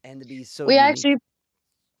 And to be so unique.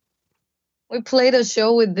 We played a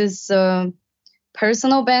show with this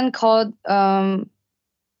personal band called, I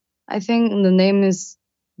think the name is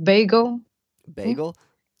Bagel. Bagel?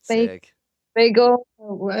 Sick. Bagel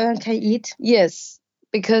can eat? Yes,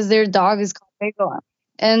 because their dog is called Bagel.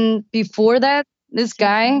 And before that, this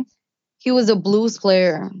guy, he was a blues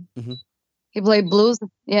player. Mm-hmm. He played blues.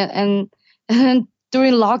 Yeah, and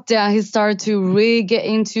during lockdown, he started to really get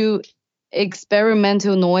into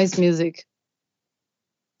experimental noise music.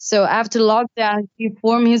 So after lockdown, he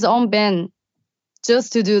formed his own band.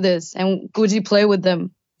 just to do this, and Guji played with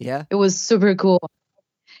them. Yeah. It was super cool.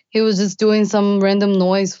 He was just doing some random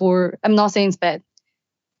noise for, I'm not saying it's bad,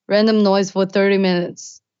 random noise for 30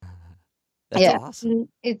 minutes. That's Yeah. awesome.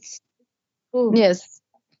 It's cool. Yes,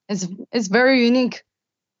 it's very unique,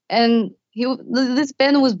 and this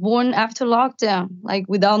band was born after lockdown. Like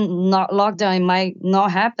without not lockdown, it might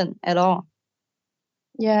not happen at all.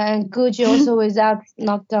 Yeah, and Guji also without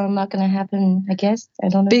lockdown not gonna happen, I guess. I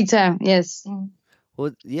don't know. Big time, yes.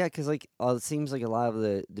 Well, yeah, because like it seems like a lot of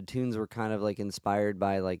the tunes were kind of like inspired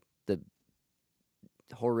by like the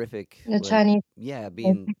horrific, The like, Chinese. yeah,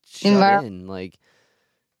 being shut Envir- in. Like,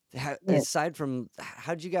 Yeah. aside from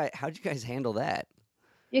how'd you guys handle that?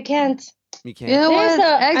 You can't. You can't. You know There's what?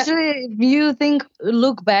 a- Actually, if you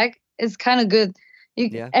look back, it's kind of good.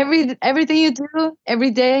 Yeah. Everything you do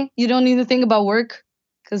every day, you don't need to think about work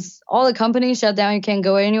because all the companies shut down. You can't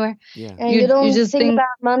go anywhere. Yeah. And You- you don't you just think think-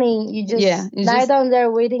 about money. You just you lie just- down there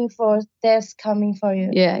waiting for death coming for you.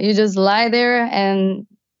 Yeah, you just lie there and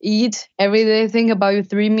eat every day. Think about your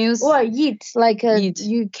 3 meals. Or eat. Like Eat.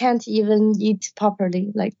 you can't even eat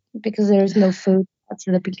properly, like because there's no food at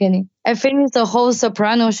the beginning. I finished the whole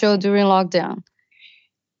soprano show during lockdown.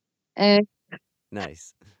 And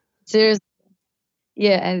Nice. seriously,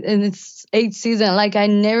 yeah, and it's 8 season. Like I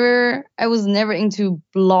was never into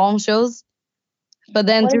long shows, but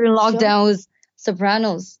then What is during the show? lockdown was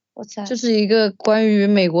Sopranos， What's that? 这是一个关于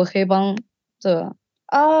美国黑帮的，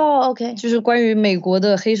 Oh, okay. 就是关于美国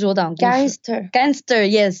的黑手党故事。 Gangster. Gangster,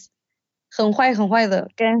 yes，很坏的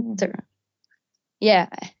gangster。Yeah.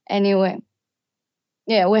 Anyway,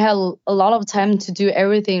 yeah, we had a lot of time to do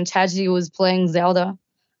everything. Chachy was playing Zelda,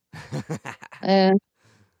 and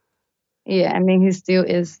yeah, I mean he still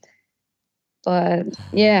is, but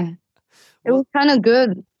yeah, it was kind of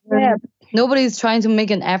good. Yeah. Nobody's trying to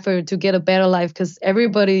make an effort to get a better life because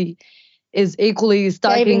everybody is equally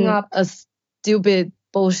stuck Giving in up. a stupid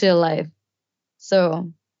bullshit life.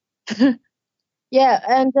 So Yeah,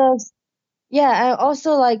 and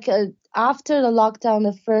also like after the lockdown,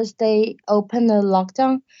 the first day open the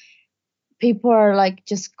lockdown, people are like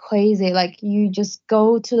just crazy. Like you just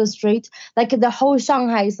go to the street, like the whole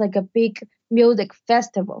Shanghai is like a big music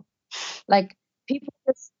festival. Like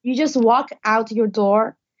you just walk out your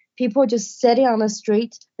door, people just sitting on the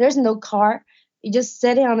street. There's no car. You just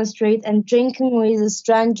sitting on the street and drinking with the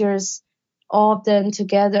strangers, all of them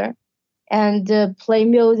together, and play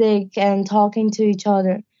music and talking to each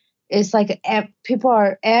other. It's like people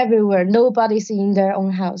are everywhere. Nobody's in their own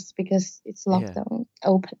house because it's Yeah. lockdown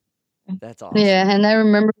open. That's awesome. yeah, and I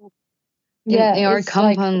remember in our it's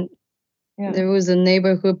like- compound yeah. there was a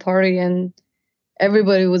neighborhood party and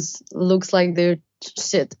everybody looks like they're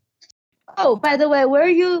shit. Oh, by the way, where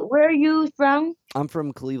are you from? I'm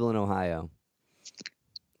from Cleveland, Ohio.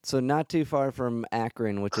 So not too far from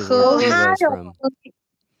Akron, which is Cool. where Devo's Ohio. from.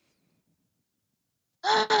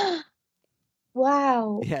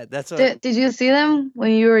 Wow. Yeah, that's what. Did you see them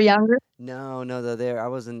when you were younger? No, though I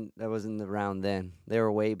wasn't around then. They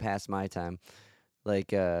were way past my time.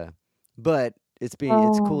 Like, but it's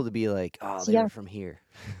cool to be like, oh, they Yeah. were from here.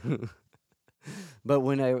 But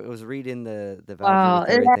when I was reading the voucher Wow, with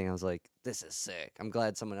it- everything, I was like, this is sick. I'm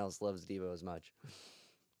glad someone else loves Devo as much.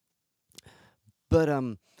 But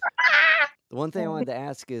the one thing I wanted to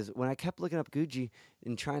ask is when I kept looking up Guji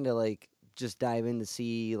and trying to like just dive in to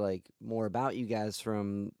see like more about you guys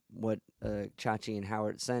from what Chachy and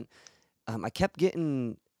Howard sent, I kept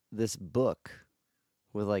getting this book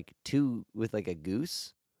with like a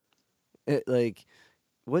goose. Like,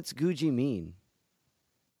 what's Guji mean?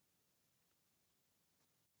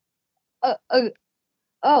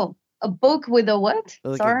 A book with a what?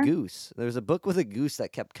 Like Sorry. a goose. There's a book with a goose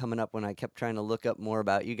that kept coming up when I kept trying to look up more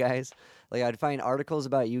about you guys. Like I'd find articles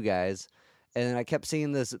about you guys, and then I kept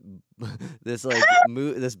seeing this like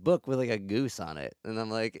this book with like a goose on it, and I'm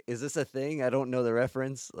like, is this a thing? I don't know the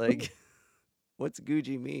reference. Like, what's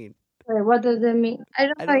Guji mean? Wait, what does it mean? I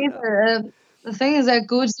don't I know don't either. The thing is that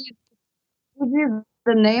Guji,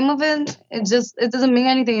 the name of it, it doesn't mean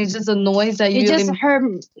anything. It's just a noise that you It's really, just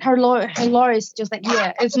her lore is just like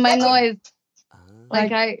yeah, it's my noise. Uh,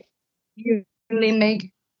 Like I usually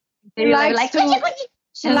make.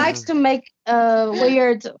 She likes to make a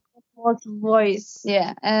weird voice.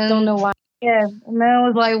 Yeah, and Don't know why. Yeah, and then I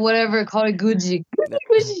was like, whatever, call it Guji.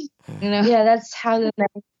 You know, Yeah, that's how the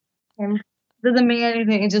name. doesn't mean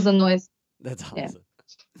anything. It's just a noise. That's Yeah. awesome.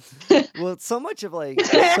 Well, so much of like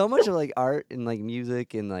art and like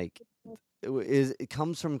music and like it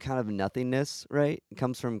comes from kind of nothingness, right? It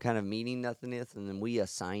comes from kind of meaning nothingness, and then we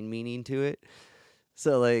assign meaning to it.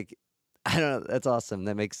 So like, I don't know. That's awesome.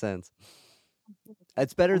 That makes sense.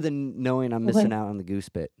 It's better than knowing I'm missing out on the goose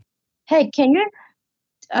bit. Hey, can you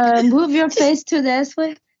move your face to this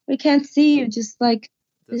way? We can't see you. Just like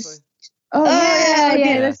This this. way? Oh, yeah.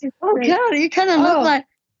 Yeah. That's just Oh great. God, you kind of look Oh. like.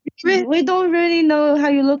 We don't really know how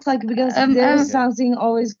you look like because there's Okay. something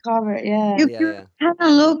always covered. Yeah. You Yeah. kind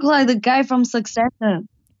of look like the guy from Succession.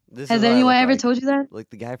 This Has is what I anyone look ever like. told you that? Like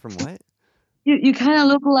the guy from what? You kind of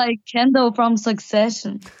look like Kendall from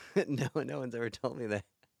Succession. No one's ever told me that.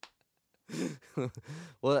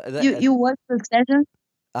 Well, You watch Succession?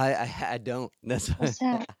 I don't. That's What's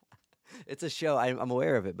that? It's a show. I'm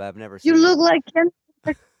aware of it, but I've never seen You it. look like Kendall.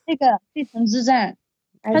 那个地城之战，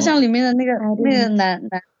他像里面的那个男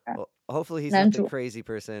Well, hopefully he's 男 not the 主。 crazy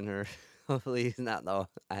person, or hopefully he's not the.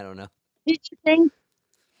 I don't know. Did you think?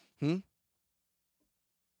 Hmm?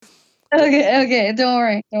 Okay, don't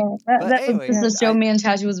worry. But That anyway, was the show I- me and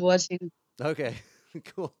Chachy was watching. Okay,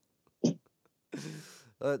 cool.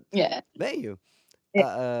 Yeah. Thank you. He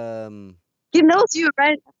knows you,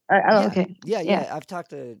 right? Yeah. Okay. Yeah. I've talked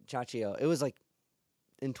to Chachio. It was like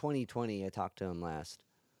in 2020. I talked to him last.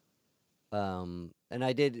 And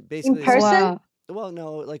I did basically. In person? Wow. Well,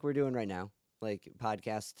 no, like we're doing right now, like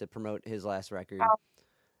podcasts to promote his last record,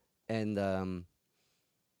 and I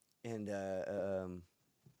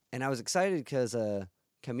was excited because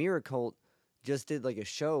Chimera Cult just did like a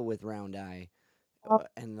show with Round Eye,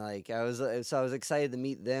 and like I was excited to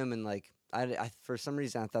meet them, and like I for some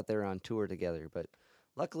reason I thought they were on tour together, but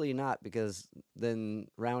luckily not, because then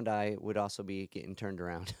Round Eye would also be getting turned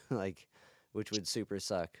around, like, which would super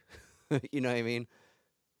suck. You know what I mean?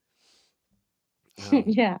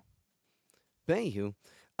 Yeah. Thank you.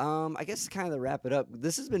 I guess kind of to wrap it up,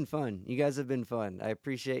 this has been fun. You guys have been fun. I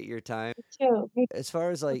appreciate your time. Too. As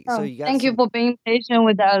far as like, so you got Thank you for being patient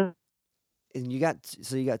with us. and you got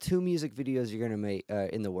 2 music videos you're gonna make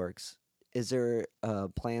in the works. Is there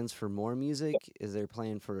plans for more music? Is there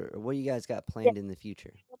plan for what you guys got planned in the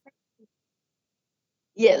future?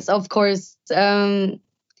 Yes, of course.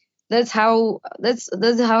 That's how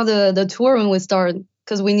the touring will start,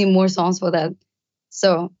 because we need more songs for that.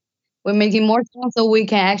 So we're making more songs so we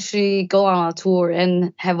can actually go on a tour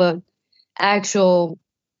and have a actual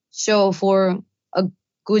show for a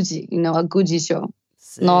Guji, a Guji show.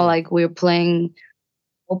 Not Sick. like we're playing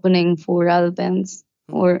opening for other bands,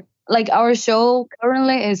 or like our show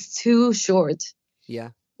currently is too short.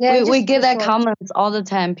 Yeah. Yeah, we just get too that short. comments all the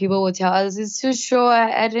time. People will tell us it's too short.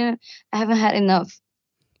 I haven't had enough,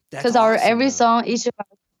 That's because our awesome, every though. song each of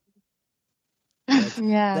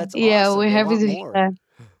Yeah. That's yeah, awesome. we're They happy want to hear more. that.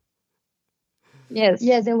 Yes.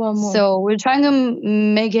 Yeah, they want more. So we're trying to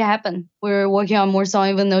make it happen. We're working on more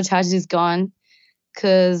songs, even though Chachy is gone.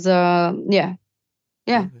 Cause yeah.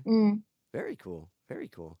 Okay. Mm. Very cool. Very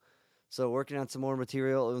cool. So working on some more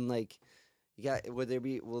material, and like, you got.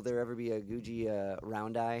 Will there ever be a Guji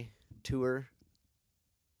Round Eye tour?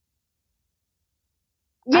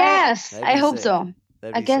 Yes. That'd I be hope sick. so.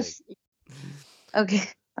 That'd I be guess. sick. Okay.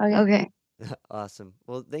 Okay. Okay. Awesome.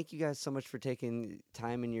 Well, thank you guys so much for taking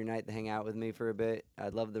time in your night to hang out with me for a bit. I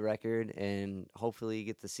love the record, and hopefully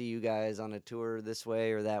get to see you guys on a tour this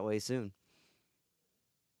way or that way soon.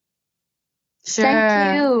 Sure.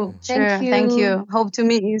 Thank you. Sure. Thank you. Hope to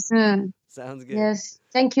meet you soon. Sounds good. Yes.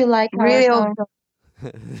 Thank you, like Really our hope song.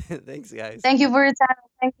 so. Thanks, guys. Thank you for your time.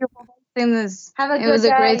 Thank you for hosting this. Have a It good was a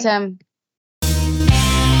great day. time.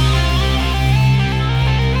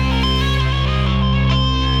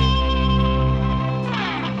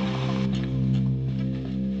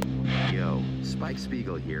 Yo, Spike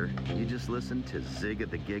Spiegel here. You just listened to Zig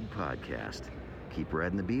at the Gig podcast. Keep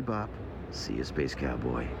riding the bebop. See you, Space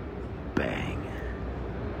Cowboy. Bang.